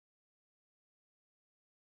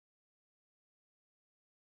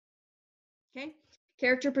Okay,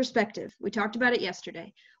 character perspective. We talked about it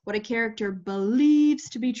yesterday. What a character believes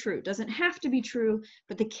to be true. Doesn't have to be true,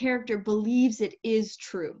 but the character believes it is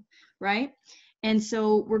true, right? And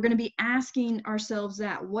so we're going to be asking ourselves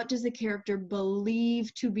that. What does the character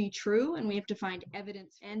believe to be true? And we have to find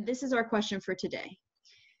evidence. And this is our question for today.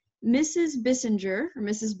 Mrs. Bissinger, or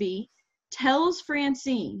Mrs. B, tells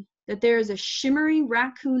Francine that there is a shimmery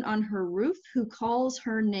raccoon on her roof who calls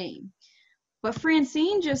her name. But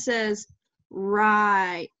Francine just says,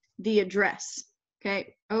 write the address.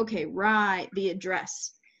 Okay, write the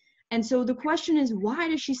address. And so the question is, why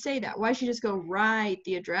does she say that? Why does she just go write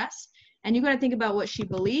the address? And you got to think about what she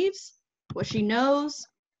believes, what she knows,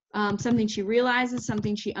 something she realizes,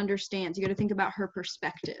 something she understands. You got to think about her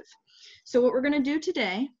perspective. So what we're going to do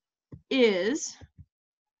today is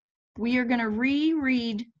we are going to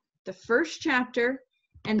reread the first chapter,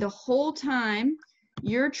 and the whole time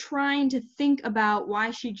you're trying to think about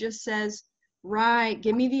why she just says, right,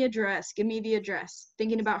 give me the address,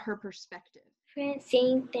 thinking about her perspective.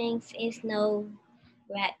 Francine thinks it's no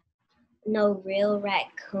real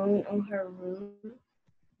raccoon on her roof.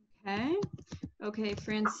 Okay,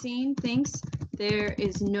 Francine thinks there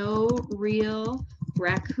is no real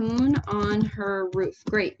raccoon on her roof.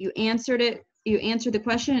 Great, you answered it. You answered the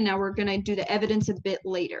question, and now we're going to do the evidence a bit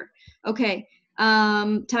later. Okay,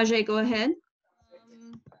 Tajay, go ahead.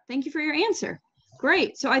 Thank you for your answer.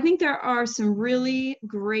 Great. So I think there are some really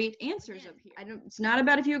great answers up here. It's not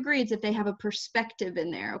about if you agree, it's if they have a perspective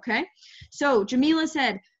in there, okay? So Jamila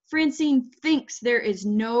said, Francine thinks there is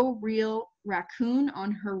no real raccoon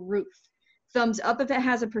on her roof. Thumbs up if it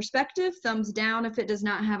has a perspective, thumbs down if it does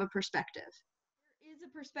not have a perspective. There is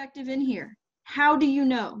a perspective in here. How do you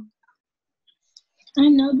know? I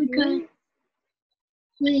know because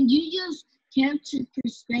when you use character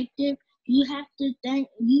perspective, you have to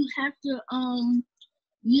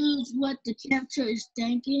use what the character is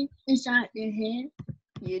thinking inside their head.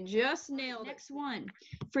 You just nailed it. Next one.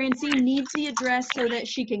 Francine needs the address so that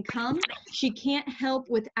she can come. She can't help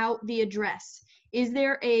without the address. Is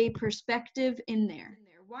there a perspective in there?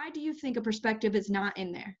 Why do you think a perspective is not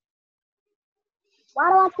in there?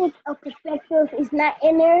 Why do I think a perspective is not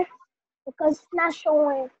in there? Because it's not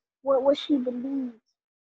showing what she believes.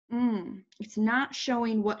 It's not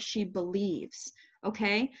showing what she believes.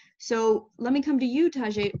 Okay, so let me come to you,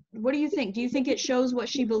 Tajay. What do you think? Do you think it shows what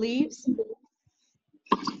she believes?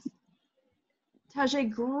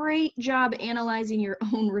 Tajay, great job analyzing your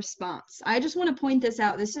own response. I just want to point this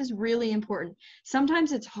out. This is really important.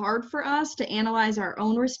 Sometimes it's hard for us to analyze our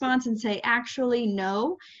own response and say, actually,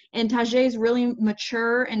 no. And Tajay is really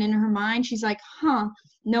mature, and in her mind, she's like,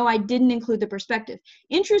 no, I didn't include the perspective.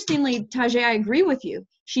 Interestingly, Tajay, I agree with you.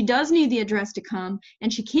 She does need the address to come,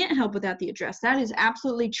 and she can't help without the address. That is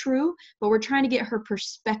absolutely true, but we're trying to get her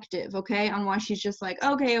perspective, okay, on why she's just like,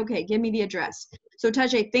 okay, give me the address. So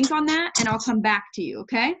Tajay, think on that, and I'll come back to you,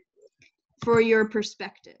 okay, for your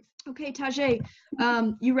perspective. Okay, Tajay,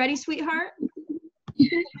 you ready, sweetheart?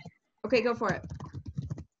 Okay, go for it.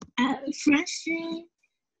 Francine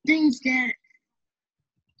thinks that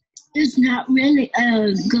it's not really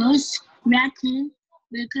a ghost raccoon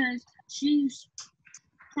because she's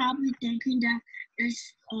probably thinking that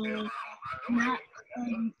it's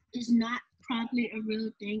not probably a real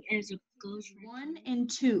thing as a ghost raccoon. 1 and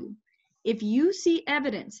 2. If you see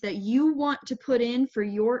evidence that you want to put in for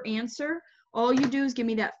your answer, all you do is give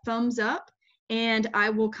me that thumbs up, and I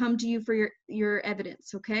will come to you for your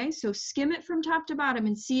evidence, okay? So skim it from top to bottom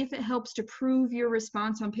and see if it helps to prove your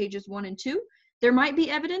response on pages 1 and 2. There might be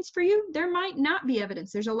evidence for you. There might not be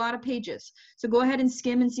evidence. There's a lot of pages. So go ahead and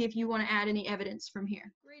skim and see if you want to add any evidence from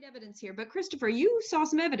here. Great evidence here. But Christopher, you saw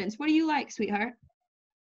some evidence. What do you like, sweetheart?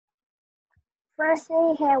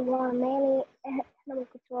 Francine had won many animal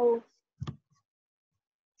control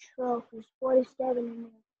trophies, 47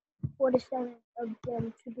 of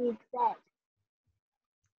them to be exact.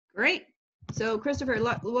 Great. So Christopher,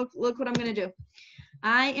 look what I'm going to do.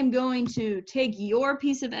 I am going to take your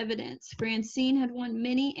piece of evidence. Francine had won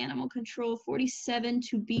many animal control, 47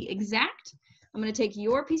 to be exact. I'm going to take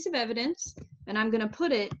your piece of evidence and I'm going to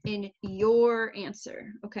put it in your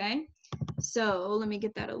answer, okay? So let me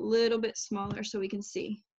get that a little bit smaller so we can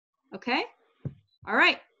see, okay? All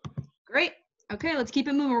right, great. Okay, let's keep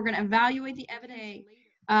it moving. We're going to evaluate the evidence.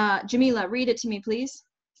 Jamila, read it to me, please.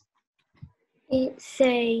 It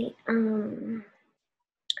say,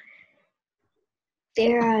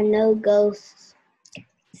 there are no ghosts,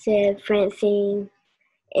 said Francine,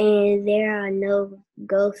 and there are no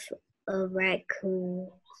ghosts of raccoons.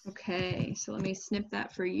 Okay, so let me snip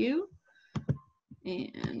that for you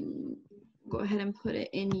and go ahead and put it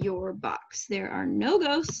in your box. There are no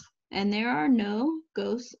ghosts and there are no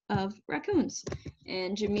ghosts of raccoons.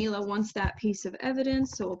 And Jamila wants that piece of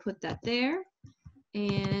evidence, so we'll put that there.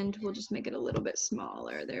 And we'll just make it a little bit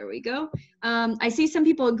smaller. There we go. I see some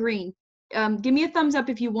people agreeing. Give me a thumbs up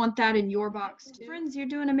if you want that in your box too. Friends, you're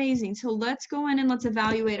doing amazing. So let's go in and let's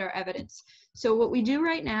evaluate our evidence. So what we do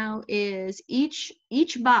right now is each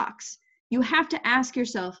box, you have to ask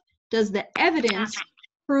yourself, does the evidence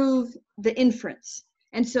prove the inference?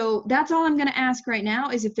 And so that's all I'm going to ask right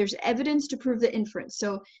now is if there's evidence to prove the inference.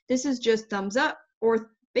 So this is just thumbs up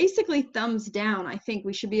or basically thumbs down, I think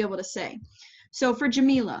we should be able to say. So for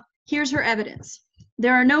Jamila, here's her evidence.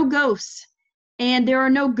 There are no ghosts, and there are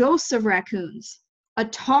no ghosts of raccoons. A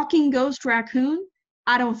talking ghost raccoon?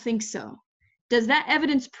 I don't think so. Does that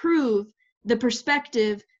evidence prove the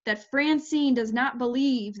perspective that Francine does not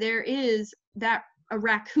believe there is a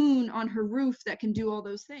raccoon on her roof that can do all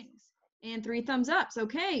those things? And 3 thumbs ups.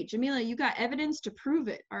 Okay, Jamila, you got evidence to prove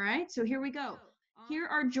it. All right, so here we go. Here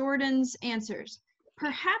are Jordan's answers.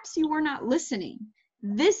 Perhaps you were not listening.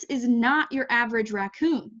 This is not your average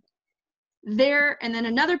raccoon. And then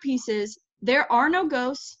another piece is, there are no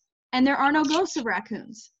ghosts and there are no ghosts of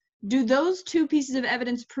raccoons. Do those 2 pieces of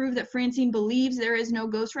evidence prove that Francine believes there is no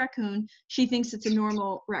ghost raccoon? She thinks it's a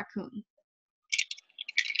normal raccoon.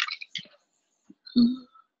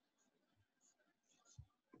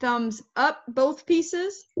 Thumbs up, both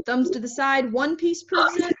pieces. Thumbs to the side, 1 piece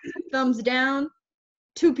proves it. Thumbs down,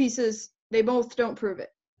 2 pieces, they both don't prove it.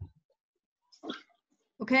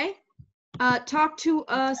 Okay? Talk to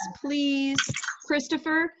us, please,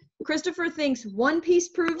 Christopher. Christopher thinks 1 piece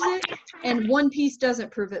proves it and 1 piece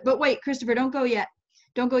doesn't prove it. But wait, Christopher, don't go yet.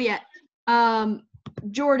 Don't go yet.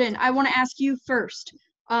 Jordan, I want to ask you first.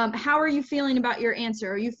 How are you feeling about your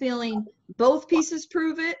answer? Are you feeling both pieces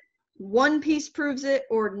prove it, 1 piece proves it,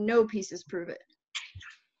 or no pieces prove it?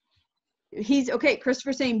 Okay,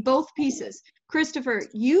 Christopher's saying both pieces. Christopher,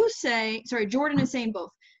 Jordan is saying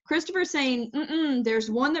both. Christopher's saying,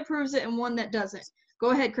 there's 1 that proves it and 1 that doesn't.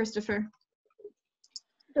 Go ahead, Christopher.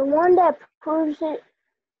 The one that proves it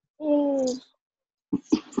is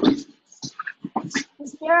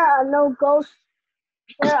there are no ghosts.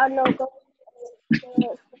 There are no ghosts.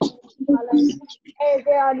 And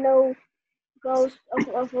there are no ghosts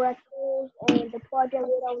of raccoons. And the part that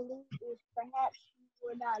we don't leave is perhaps you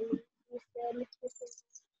will not leave. Instead,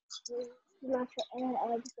 you're not to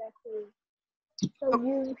add raccoons. So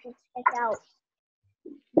you can check out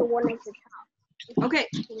the one at the top. Okay,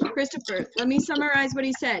 Christopher, let me summarize what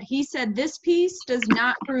he said. He said this piece does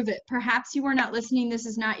not prove it. Perhaps you were not listening. This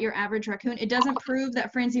is not your average raccoon. It doesn't prove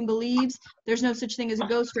that Francine believes there's no such thing as a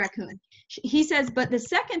ghost raccoon. He says, but the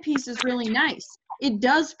second piece is really nice. It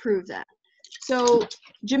does prove that. So,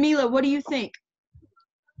 Jamila, what do you think?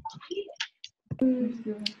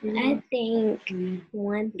 I think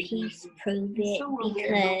 1 piece proved it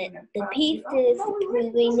because the pieces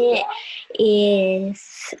proving it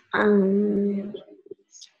is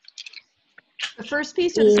The first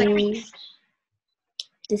piece or the second piece?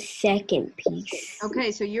 The second piece.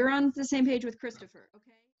 Okay, so you're on the same page with Christopher.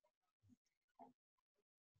 Okay.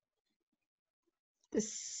 The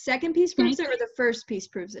second piece proves it or the first piece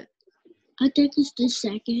proves it? I think it's the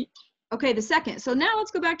second. Okay, the second. So now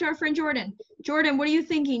let's go back to our friend Jordan. Jordan, what are you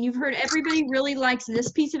thinking? You've heard everybody really likes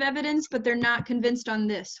this piece of evidence, but they're not convinced on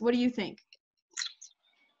this. What do you think?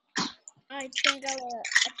 I think I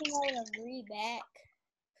would agree back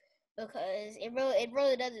because it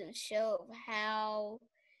really doesn't show how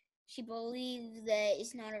she believes that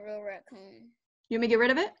it's not a real raccoon. You want me to get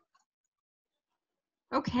rid of it?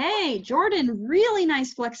 Okay, Jordan, really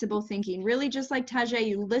nice flexible thinking. Really just like Tajay,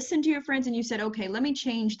 you listened to your friends and you said, okay, let me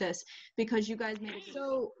change this because you guys made it.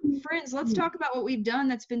 So friends, let's talk about what we've done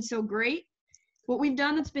that's been so great. What we've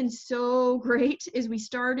done that's been so great is we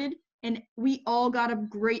started and we all got a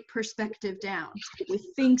great perspective down with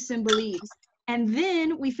thinks and believes. And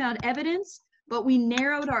then we found evidence, but we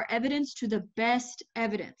narrowed our evidence to the best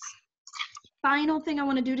evidence. Final thing I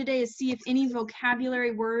want to do today is see if any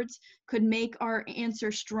vocabulary words could make our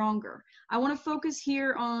answer stronger. I want to focus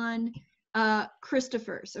here on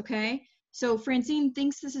Christopher's, okay? So Francine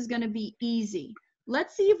thinks this is going to be easy.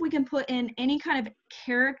 Let's see if we can put in any kind of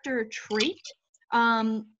character trait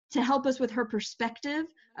to help us with her perspective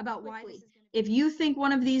about why. If you think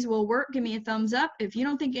one of these will work, give me a thumbs up. If you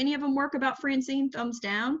don't think any of them work about Francine, thumbs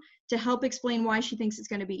down to help explain why she thinks it's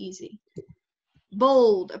going to be easy.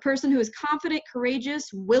 Bold, a person who is confident,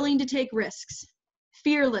 courageous, willing to take risks.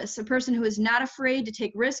 Fearless, a person who is not afraid to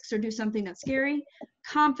take risks or do something that's scary.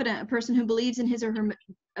 Confident, a person who believes in his or her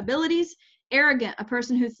abilities. Arrogant, a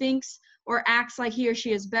person who thinks or acts like he or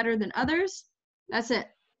she is better than others. That's it.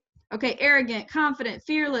 Okay, arrogant, confident,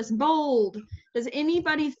 fearless, bold. Does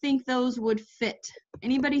anybody think those would fit?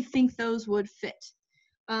 Anybody think those would fit?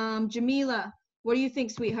 Jamila, what do you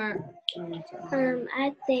think, sweetheart?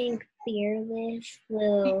 I think fearless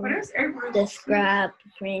will describe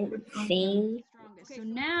Francine. Okay, so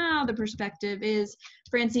now the perspective is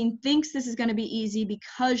Francine thinks this is going to be easy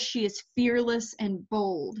because she is fearless and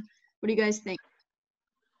bold. What do you guys think?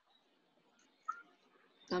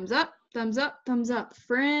 Thumbs up, thumbs up, thumbs up.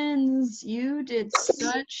 Friends, you did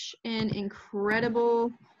such an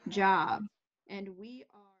incredible job. And we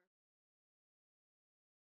are